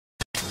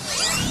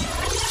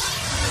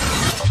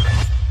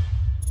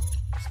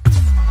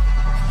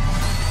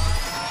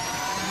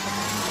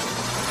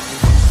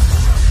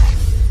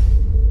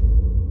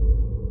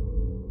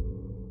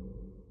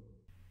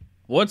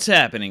What's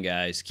happening,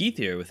 guys? Keith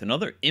here with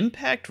another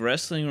Impact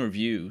Wrestling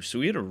review. So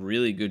we had a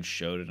really good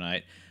show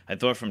tonight. I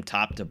thought from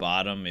top to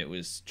bottom it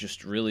was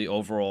just really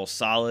overall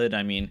solid.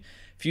 I mean,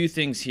 a few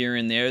things here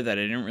and there that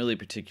I didn't really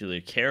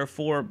particularly care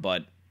for,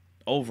 but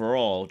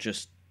overall,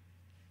 just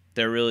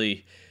they're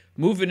really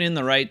moving in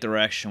the right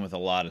direction with a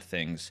lot of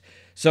things.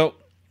 So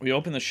we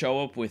open the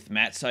show up with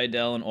Matt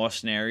Sydal and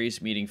Austin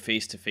Aries meeting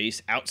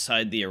face-to-face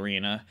outside the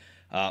arena.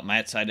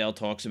 Matt Sydal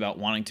talks about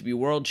wanting to be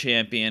world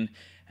champion,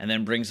 and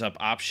then brings up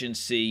option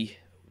C,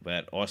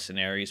 that Austin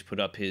Aries put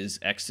up his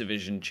X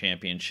Division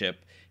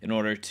championship in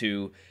order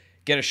to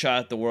get a shot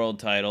at the world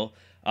title.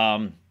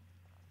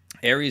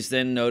 Aries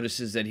then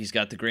notices that he's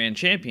got the grand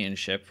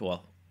championship.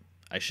 Well,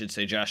 I should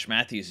say Josh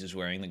Matthews is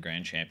wearing the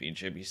grand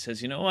championship. He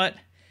says, you know what?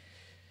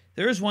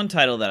 There is one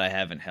title that I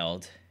haven't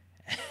held.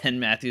 And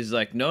Matthews is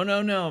like,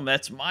 no,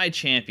 that's my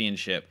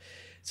championship.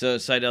 So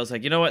Sydal's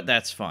like, you know what?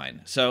 That's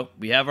fine. So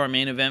we have our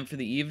main event for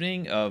the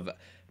evening of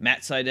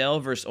Matt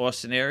Sydal versus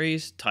Austin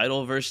Aries,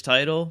 title versus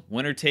title,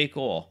 winner take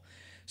all.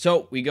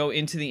 So we go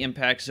into the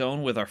Impact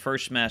Zone with our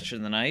first match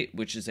of the night,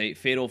 which is a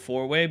fatal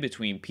four-way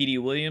between Petey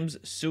Williams,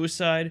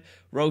 Suicide,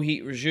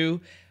 Rohit Raju,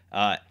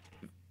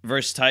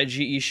 versus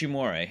Taiji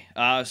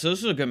Ishimori. So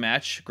this was a good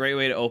match. Great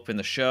way to open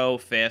the show.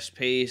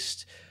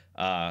 Fast-paced,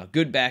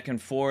 good back and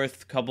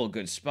forth, couple of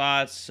good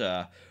spots.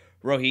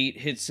 Rohit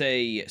hits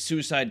a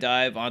suicide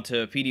dive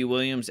onto Petey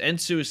Williams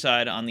and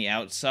Suicide on the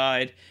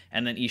outside,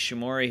 and then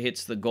Ishimori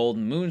hits the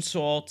golden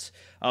moonsault.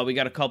 We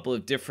got a couple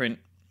of different,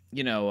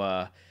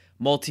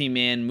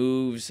 multi-man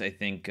moves. I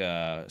think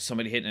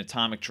somebody hit an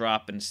atomic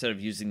drop, and instead of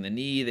using the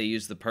knee, they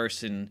used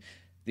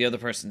the other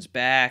person's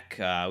back.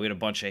 We had a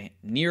bunch of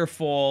near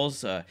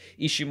falls.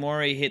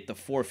 Ishimori hit the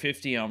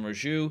 450 on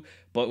Raju,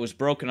 but was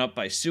broken up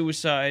by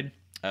Suicide.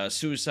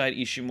 Suicide,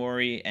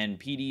 Ishimori, and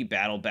Petey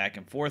battled back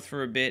and forth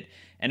for a bit,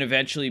 and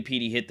eventually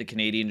Petey hit the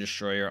Canadian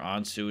Destroyer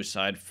on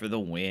Suicide for the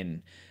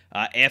win.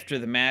 After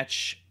the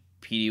match,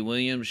 Petey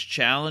Williams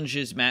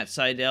challenges Matt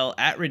Sydal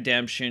at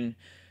Redemption,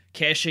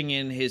 cashing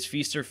in his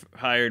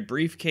Feaster-hired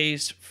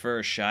briefcase for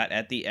a shot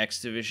at the X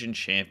Division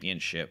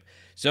Championship.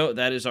 So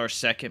that is our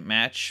second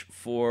match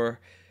for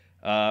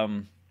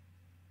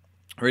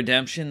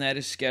Redemption that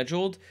is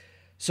scheduled.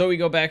 So we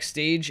go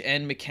backstage,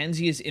 and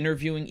Mackenzie is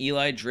interviewing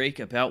Eli Drake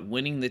about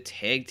winning the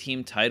tag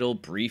team title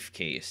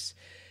briefcase.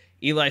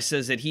 Eli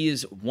says that he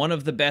is one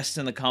of the best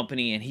in the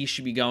company, and he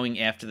should be going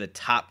after the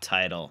top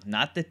title,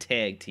 not the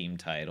tag team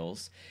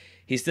titles.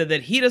 He said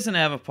that he doesn't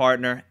have a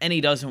partner, and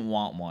he doesn't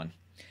want one.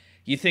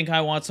 You think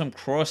I want some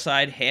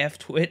cross-eyed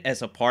half-twit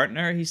as a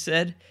partner, he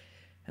said.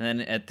 And then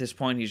at this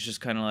point, he's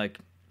just kind of like,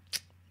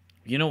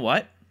 you know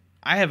what?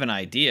 I have an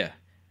idea.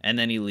 And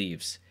then he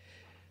leaves.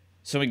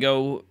 So we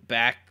go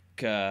back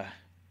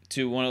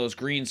to one of those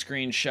green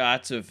screen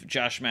shots of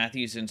Josh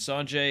Matthews and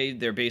Sanjay.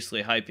 They're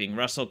basically hyping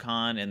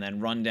WrestleCon and then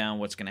run down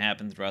what's going to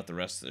happen throughout the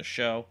rest of the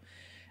show.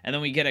 And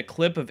then we get a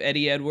clip of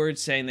Eddie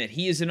Edwards saying that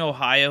he is in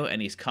Ohio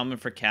and he's coming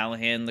for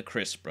Callahan, the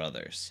Chris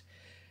brothers.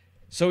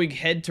 So we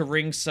head to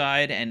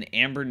ringside, and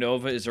Amber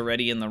Nova is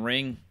already in the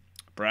ring.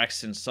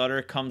 Braxton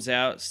Sutter comes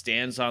out,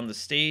 stands on the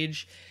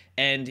stage,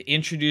 and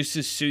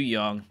introduces Su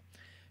Yung.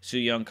 Su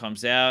Yung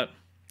comes out.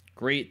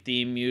 Great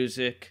theme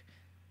music.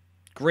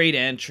 Great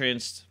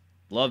entrance,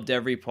 loved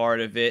every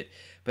part of it.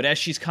 But as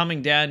she's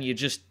coming down, you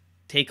just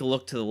take a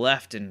look to the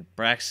left, and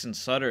Braxton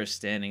Sutter is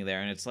standing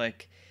there, and it's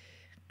like,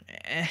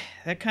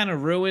 that kind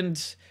of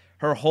ruined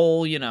her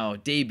whole,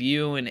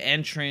 debut and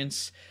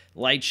entrance.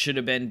 Lights should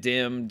have been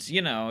dimmed,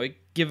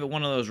 give it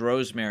one of those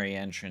Rosemary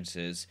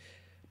entrances.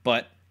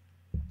 But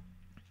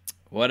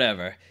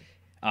whatever.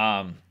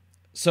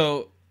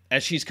 So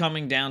as she's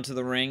coming down to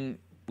the ring,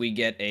 we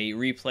get a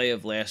replay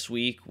of last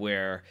week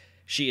where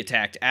she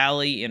attacked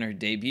Allie in her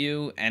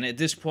debut, and at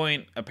this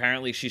point,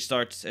 apparently she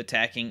starts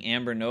attacking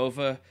Amber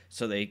Nova,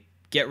 so they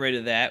get rid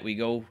of that. We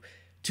go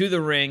to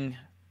the ring.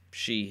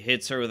 She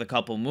hits her with a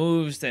couple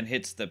moves, then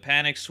hits the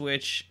panic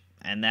switch,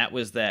 and that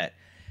was that.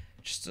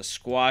 Just a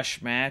squash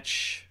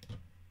match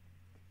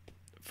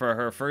for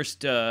her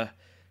first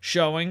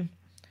showing.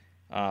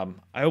 I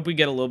hope we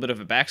get a little bit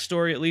of a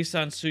backstory, at least,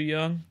 on Su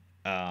Yung.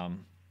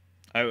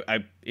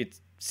 It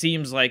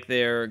seems like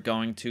they're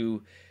going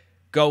to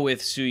go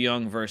with Su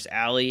Yung versus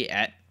Allie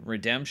at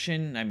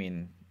Redemption. I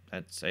mean,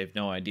 I have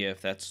no idea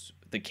if that's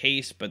the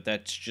case, but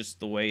that's just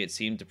the way it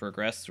seemed to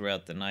progress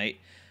throughout the night.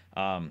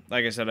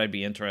 Like I said, I'd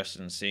be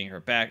interested in seeing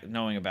her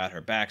knowing about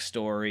her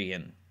backstory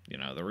and,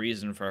 the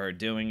reason for her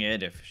doing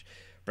it, if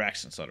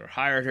Braxton Sutter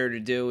hired her to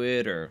do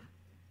it or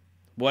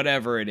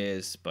whatever it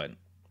is. But,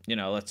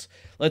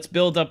 let's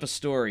build up a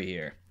story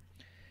here.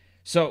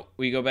 So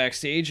we go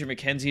backstage, and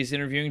Mackenzie is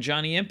interviewing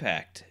Johnny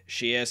Impact.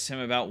 She asks him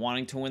about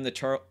wanting to win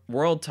the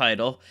world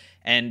title,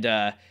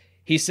 and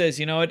he says,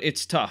 you know what,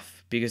 it's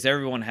tough because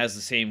everyone has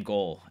the same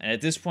goal. And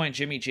at this point,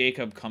 Jimmy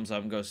Jacob comes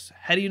up and goes,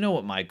 how do you know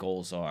what my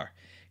goals are?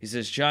 He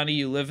says, Johnny,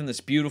 you live in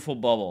this beautiful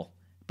bubble,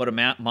 but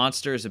a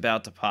monster is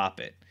about to pop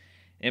it.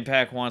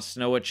 Impact wants to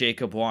know what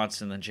Jacob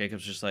wants, and then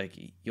Jacob's just like,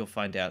 you'll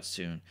find out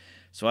soon.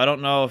 So I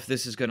don't know if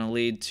this is going to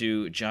lead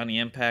to Johnny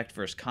Impact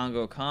versus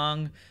Congo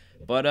Kong,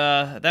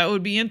 But that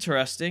would be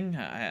interesting.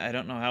 I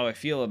don't know how I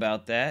feel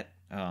about that.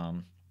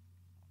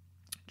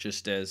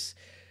 Just as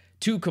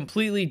two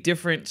completely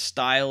different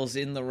styles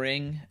in the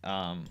ring.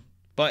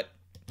 But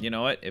you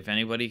know what? If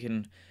anybody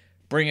can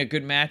bring a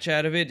good match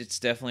out of it, it's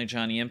definitely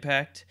Johnny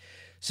Impact.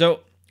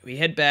 So we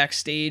head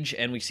backstage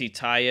and we see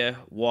Taya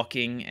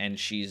walking, and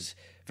she's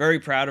very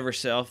proud of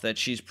herself that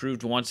she's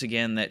proved once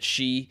again that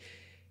she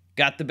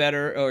got the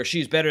better, or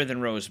she's better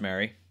than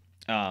Rosemary.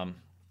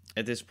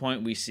 At this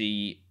point, we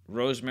see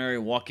Rosemary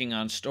walking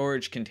on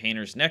storage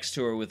containers next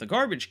to her with a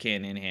garbage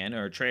can in hand,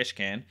 or a trash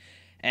can.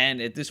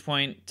 And at this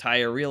point,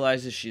 Taya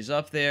realizes she's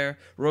up there.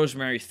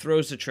 Rosemary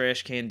throws the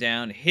trash can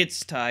down,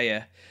 hits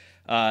Taya.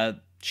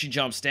 She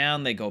jumps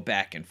down. They go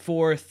back and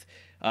forth.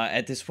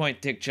 At this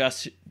point, Dick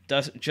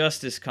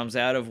Justice comes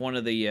out of one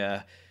of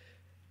the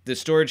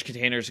storage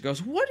containers and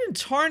goes, "What in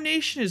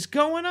tarnation is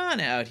going on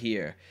out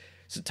here?"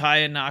 So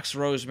Taya knocks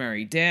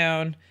Rosemary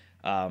down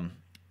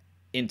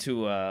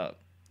into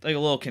like a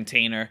little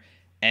container.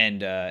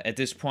 And at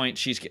this point,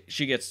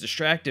 she gets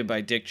distracted by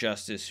Dick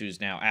Justice,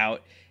 who's now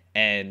out.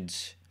 And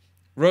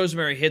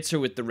Rosemary hits her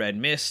with the red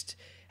mist.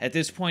 At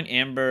this point,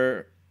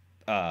 Amber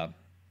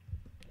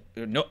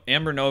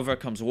Nova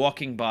comes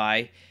walking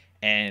by,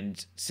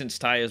 and since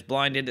Taya's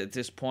blinded at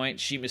this point,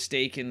 she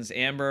mistakes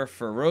Amber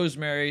for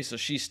Rosemary, so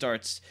she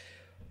starts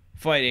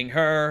fighting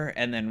her.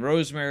 And then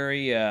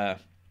Rosemary,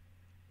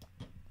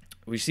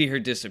 we see her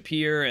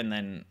disappear, and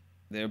then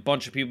a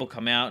bunch of people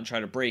come out and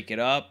try to break it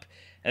up.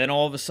 And then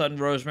all of a sudden,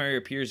 Rosemary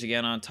appears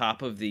again on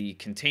top of the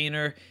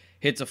container,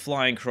 hits a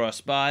flying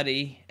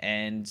crossbody,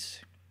 and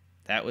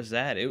that was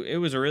that. It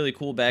was a really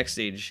cool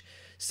backstage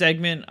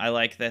segment. I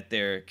like that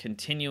they're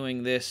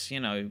continuing this,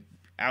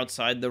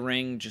 outside the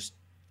ring, just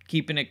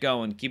keeping it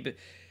going, keep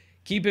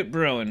it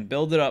brewing,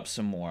 build it up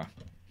some more.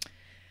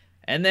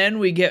 And then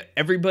we get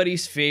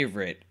everybody's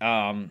favorite.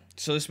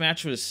 So this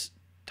match was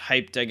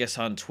hyped, I guess,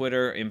 on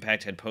Twitter.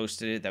 Impact had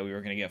posted it that we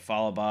were going to get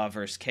Fallah Bahh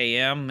versus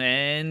KM,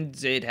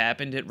 and it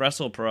happened at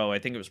WrestlePro. I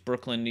think it was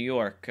Brooklyn, New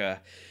York.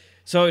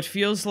 So it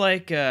feels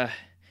like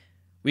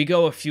we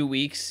go a few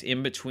weeks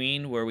in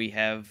between where we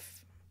have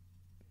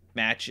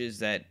matches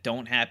that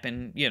don't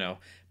happen,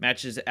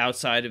 matches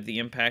outside of the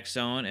Impact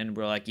Zone, and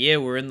we're like, yeah,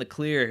 we're in the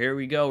clear, here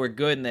we go, we're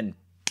good, and then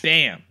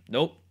bam,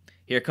 nope,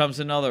 here comes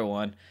another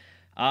one.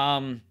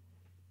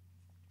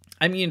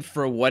 I mean,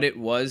 for what it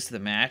was, the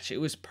match, it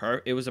was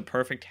a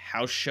perfect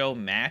house show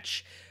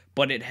match,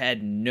 but it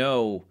had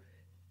no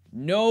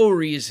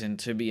reason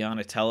to be on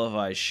a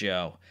televised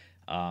show.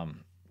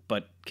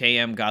 But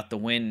KM got the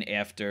win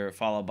after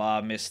Fallah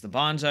Bahh missed the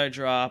bonsai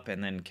drop,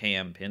 and then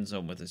KM pins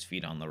him with his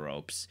feet on the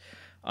ropes.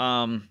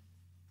 I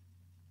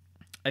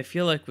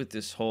feel like with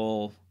this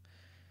whole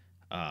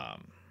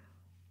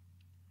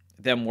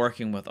them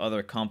working with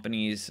other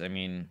companies, I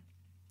mean,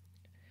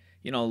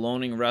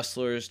 loaning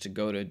wrestlers to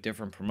go to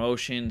different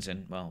promotions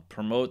and,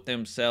 promote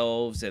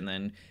themselves, and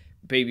then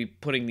maybe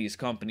putting these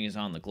companies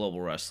on the Global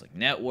Wrestling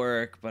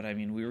Network. But, I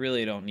mean, we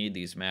really don't need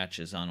these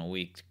matches on a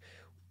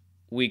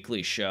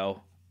weekly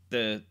show.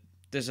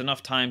 There's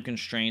enough time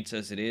constraints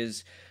as it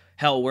is.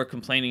 Hell, we're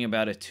complaining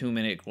about a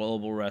 2-minute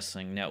Global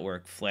Wrestling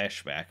Network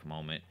flashback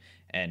moment,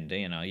 and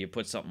you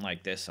put something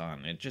like this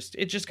on, it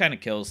just kind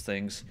of kills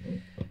things.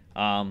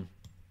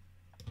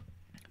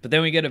 But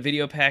then we get a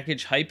video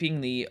package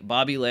hyping the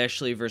Bobby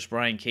Lashley versus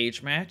Brian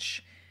Cage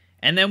match,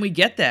 and then we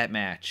get that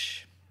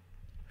match.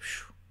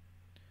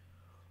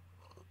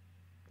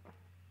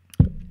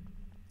 Whew.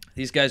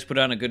 These guys put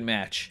on a good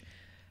match.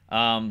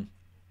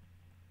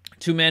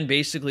 Two men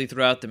basically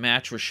throughout the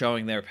match were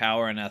showing their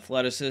power and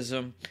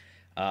athleticism.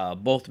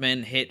 Both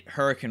men hit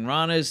Hurricane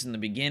Ranas in the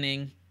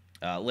beginning.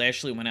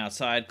 Lashley went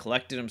outside,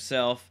 collected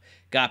himself,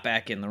 got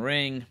back in the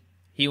ring.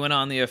 He went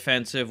on the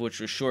offensive, which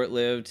was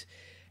short-lived.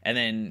 And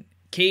then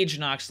Cage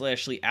knocks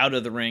Lashley out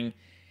of the ring,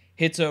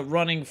 hits a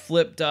running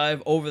flip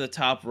dive over the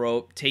top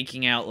rope,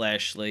 taking out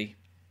Lashley.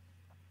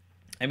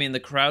 I mean, the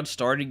crowd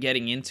started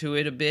getting into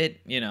it a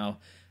bit,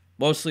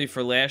 mostly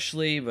for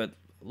Lashley, but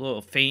a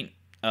little faint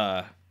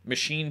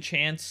machine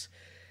chants.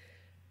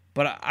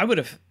 But I would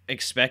have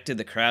expected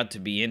the crowd to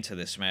be into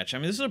this match. I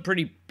mean, this is a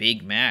pretty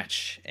big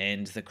match,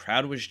 and the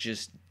crowd was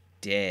just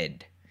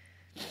dead.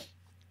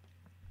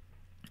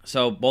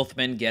 So both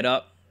men get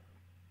up.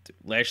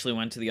 Lashley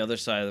went to the other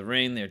side of the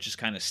ring. They're just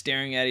kind of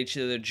staring at each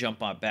other, jump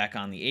back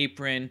on the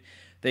apron.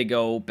 They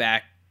go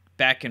back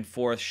and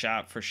forth,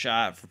 shot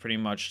for pretty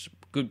much a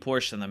good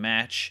portion of the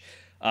match.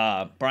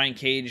 Brian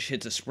Cage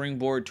hits a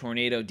springboard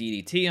tornado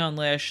DDT on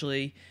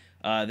Lashley.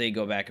 They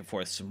go back and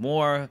forth some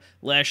more.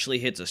 Lashley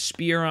hits a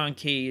spear on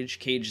Cage.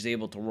 Cage is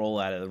able to roll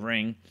out of the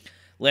ring.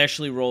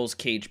 Lashley rolls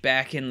Cage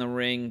back in the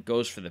ring,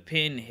 goes for the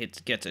pin,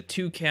 gets a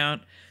 2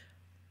 count.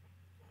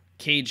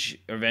 Cage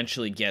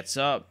eventually gets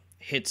up,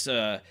 hits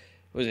a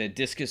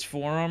discus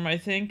forearm, I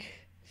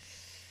think?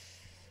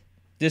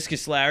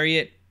 Discus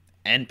lariat,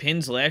 and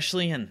pins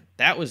Lashley, and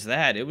that was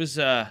that. It was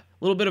a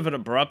little bit of an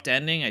abrupt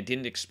ending. I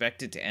didn't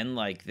expect it to end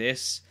like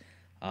this.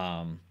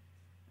 But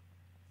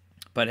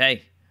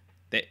hey,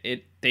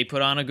 they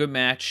put on a good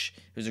match.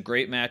 It was a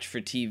great match for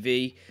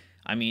TV.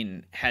 I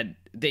mean, had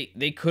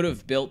they could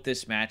have built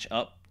this match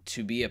up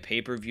to be a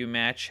pay-per-view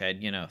match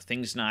had,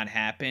 things not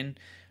happen.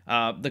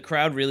 The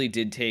crowd really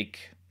did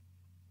take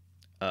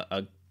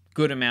a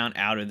good amount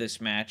out of this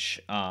match.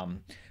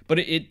 But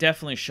it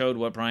definitely showed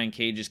what Brian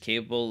Cage is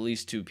capable, at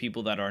least to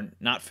people that are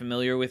not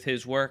familiar with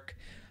his work.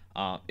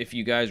 If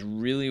you guys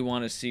really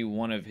want to see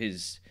one of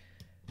his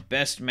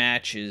best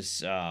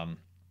matches,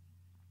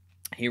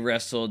 he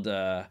wrestled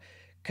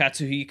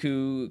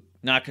Katsuhiko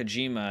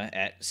Nakajima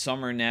at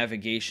Summer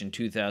Navigation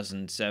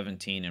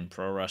 2017 in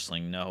Pro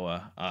Wrestling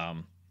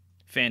Noah.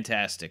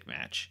 Fantastic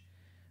match.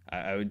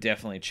 I would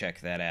definitely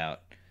check that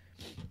out.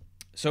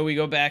 So we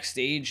go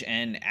backstage,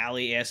 and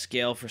Allie asks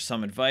Gail for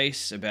some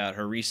advice about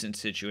her recent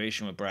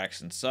situation with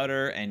Braxton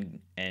Sutter and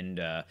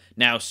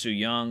now Su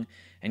Yung.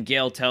 And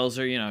Gail tells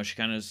her, she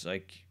kind of is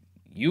like,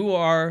 you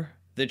are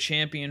the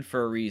champion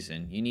for a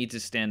reason. You need to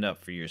stand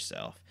up for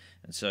yourself.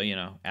 And so,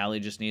 Allie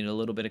just needed a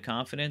little bit of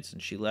confidence,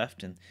 and she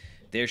left, and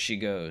there she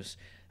goes.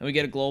 And we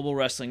get a Global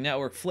Wrestling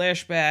Network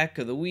flashback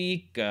of the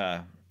week.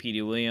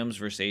 Petey Williams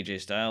versus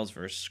AJ Styles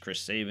versus Chris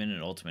Sabin in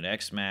an Ultimate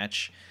X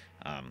match.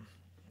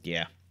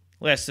 Yeah.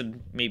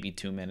 Lasted maybe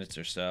 2 minutes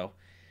or so.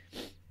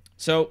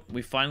 So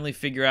we finally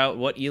figure out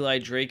what Eli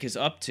Drake is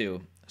up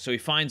to. So he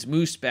finds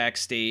Moose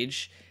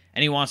backstage,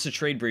 and he wants to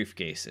trade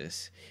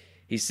briefcases.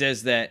 He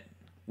says that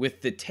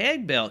with the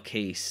tag belt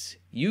case,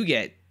 you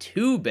get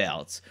 2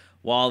 belts,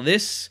 while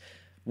this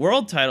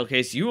world title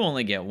case, you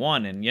only get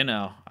 1. And,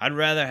 I'd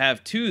rather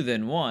have 2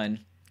 than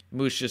 1.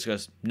 Moose just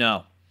goes,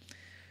 no.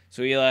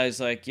 So Eli's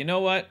like, you know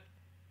what?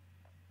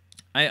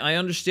 I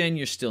understand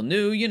you're still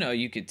new.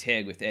 You could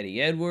tag with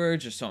Eddie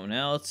Edwards or something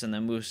else. And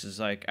then Moose is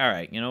like, all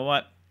right, you know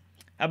what?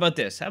 How about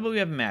this? How about we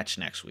have a match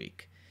next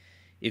week?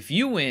 If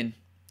you win,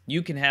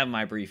 you can have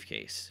my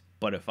briefcase.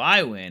 But if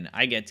I win,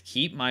 I get to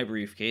keep my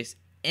briefcase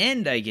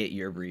and I get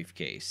your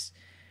briefcase.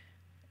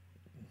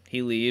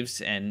 He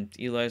leaves, and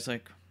Eli's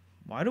like,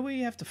 why do we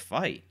have to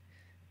fight?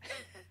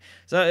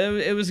 So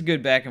it was a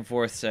good back and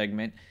forth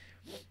segment.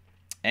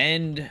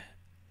 And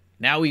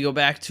now we go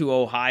back to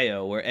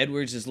Ohio, where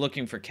Edwards is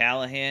looking for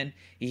Callahan.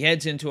 He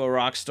heads into a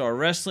Rockstar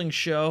Wrestling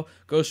show,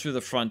 goes through the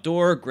front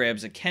door,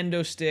 grabs a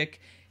kendo stick,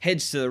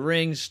 heads to the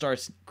ring,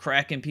 starts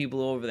cracking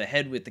people over the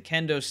head with the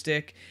kendo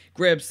stick,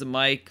 grabs the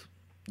mic,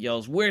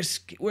 yells, where's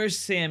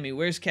Sammy?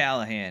 Where's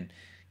Callahan?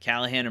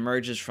 Callahan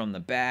emerges from the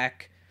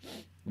back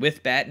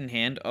with bat in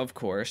hand, of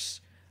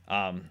course.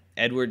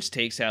 Edwards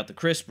takes out the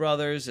Chris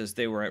brothers as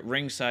they were at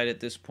ringside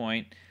at this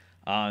point.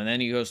 And then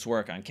he goes to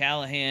work on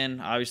Callahan.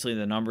 Obviously,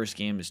 the numbers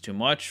game is too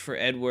much for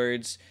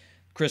Edwards.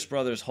 Chris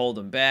brothers hold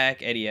him back.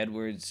 Callahan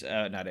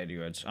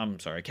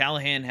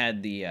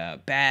had the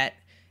bat.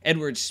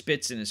 Edwards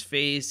spits in his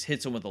face,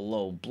 hits him with a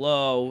low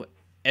blow.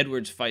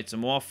 Edwards fights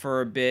him off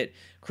for a bit.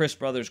 Chris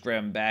brothers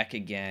grab him back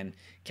again.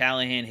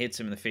 Callahan hits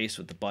him in the face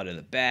with the butt of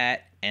the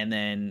bat. And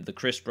then the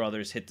Chris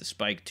brothers hit the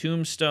spike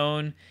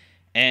tombstone.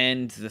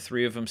 And the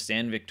 3 of them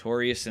stand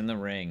victorious in the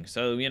ring.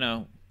 So,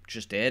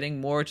 just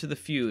adding more to the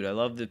feud. I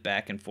love the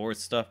back and forth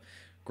stuff.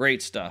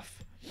 Great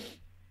stuff.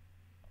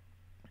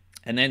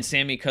 And then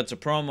Sammy cuts a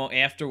promo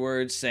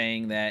afterwards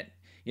saying that,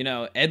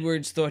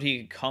 Edwards thought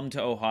he could come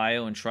to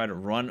Ohio and try to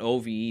run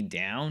OVE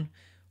down.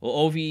 Well,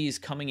 OVE is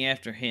coming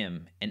after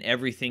him and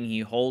everything he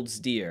holds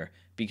dear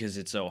because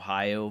it's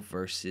Ohio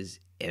versus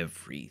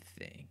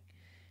everything.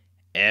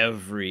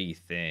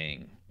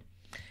 Everything.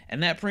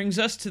 And that brings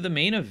us to the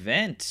main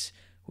event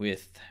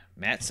with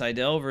Matt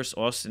Sydal versus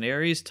Austin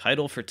Aries,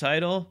 title for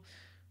title.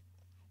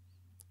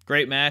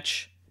 Great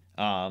match.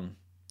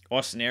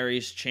 Austin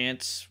Aries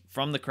chants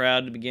from the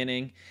crowd at the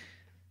beginning.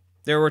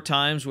 There were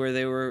times where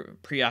they were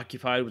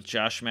preoccupied with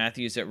Josh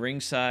Matthews at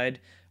ringside.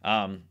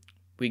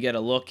 We get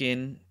a look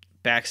in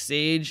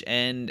backstage,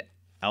 and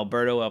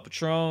Alberto El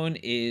Patron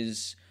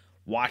is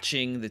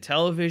watching the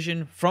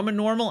television from a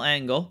normal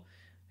angle.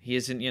 He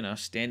isn't,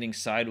 standing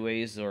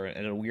sideways or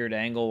at a weird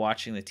angle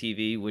watching the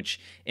TV, which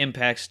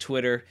Impact's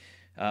Twitter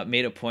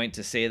made a point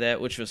to say that,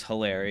 which was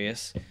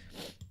hilarious.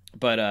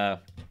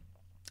 But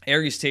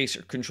Aries takes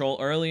control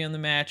early in the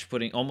match,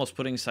 almost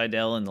putting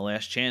Sydal in the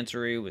last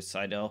chancery, with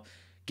Sydal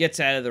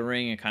gets out of the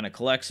ring and kind of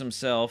collects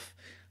himself.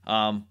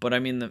 But I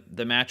mean,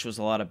 the match was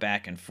a lot of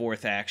back and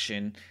forth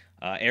action.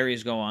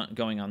 Aries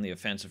going on the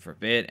offensive for a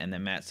bit, and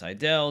then Matt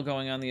Sydal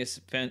going on the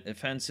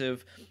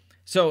offensive.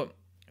 So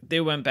they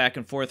went back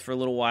and forth for a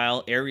little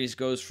while. Aries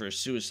goes for a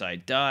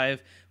suicide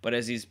dive, but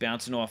as he's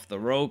bouncing off the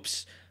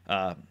ropes,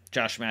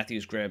 Josh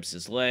Matthews grabs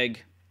his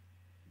leg.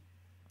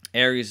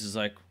 Aries is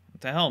like,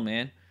 what the hell,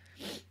 man?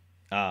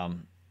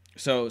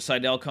 So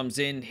Sydal comes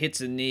in,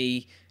 hits a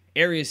knee.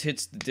 Aries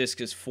hits the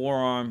discus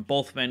forearm.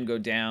 Both men go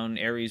down.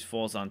 Aries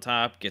falls on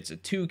top, gets a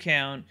 2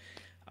 count.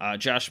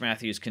 Josh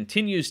Matthews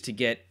continues to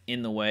get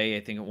in the way.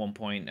 I think at one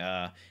point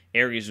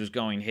Aries was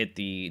going to hit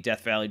the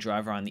Death Valley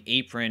driver on the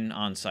apron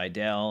on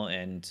Sydal,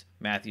 and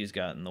Matthews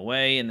got in the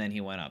way, and then he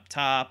went up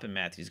top, and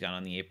Matthews got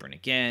on the apron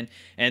again.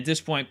 And at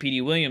this point,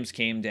 Petey Williams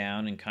came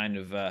down and kind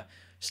of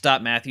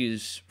stopped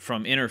Matthews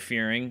from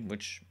interfering,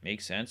 which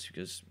makes sense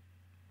because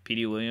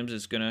Petey Williams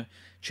is going to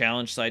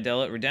challenge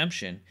Sydal at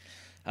Redemption.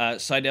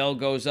 Sydal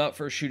goes up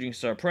for a shooting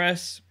star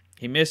press.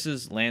 He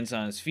misses, lands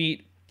on his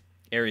feet.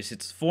 Aries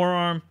hits the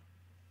forearm,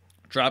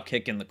 drop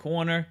kick in the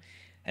corner,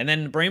 and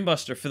then the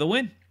brainbuster for the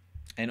win.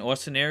 And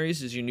Austin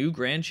Aries is your new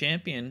grand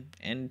champion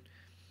and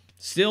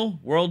still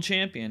world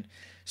champion.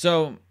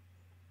 So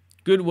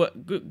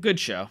good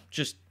show.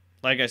 Just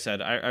like I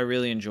said, I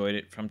really enjoyed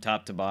it from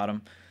top to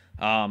bottom.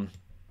 And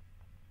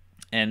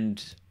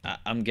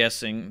I'm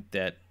guessing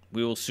that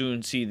we will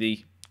soon see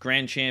the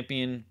grand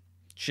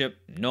championship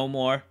no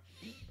more.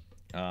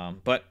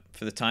 But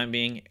for the time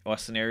being,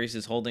 Austin Aries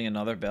is holding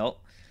another belt.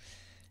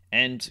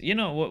 And you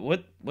know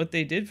what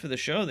they did for the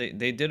show,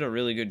 they did a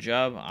really good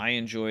job. I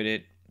enjoyed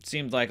it. It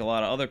seemed like a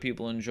lot of other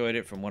people enjoyed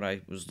it from what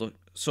I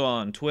saw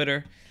on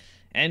Twitter.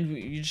 And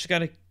you just got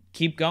to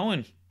keep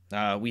going.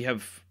 We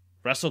have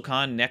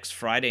WrestleCon next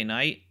Friday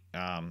night.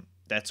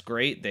 That's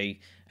great. They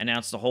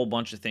announced a whole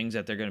bunch of things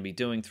that they're going to be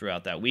doing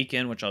throughout that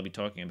weekend, which I'll be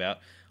talking about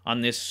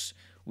on this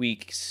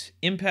week's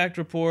Impact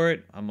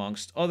Report,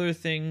 amongst other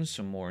things,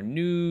 some more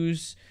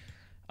news.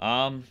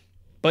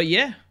 But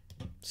yeah,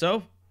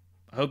 so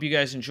I hope you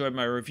guys enjoyed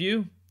my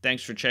review.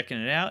 Thanks for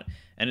checking it out.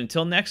 And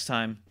until next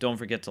time, don't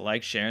forget to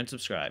like, share, and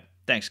subscribe.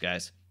 Thanks,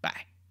 guys.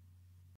 Bye.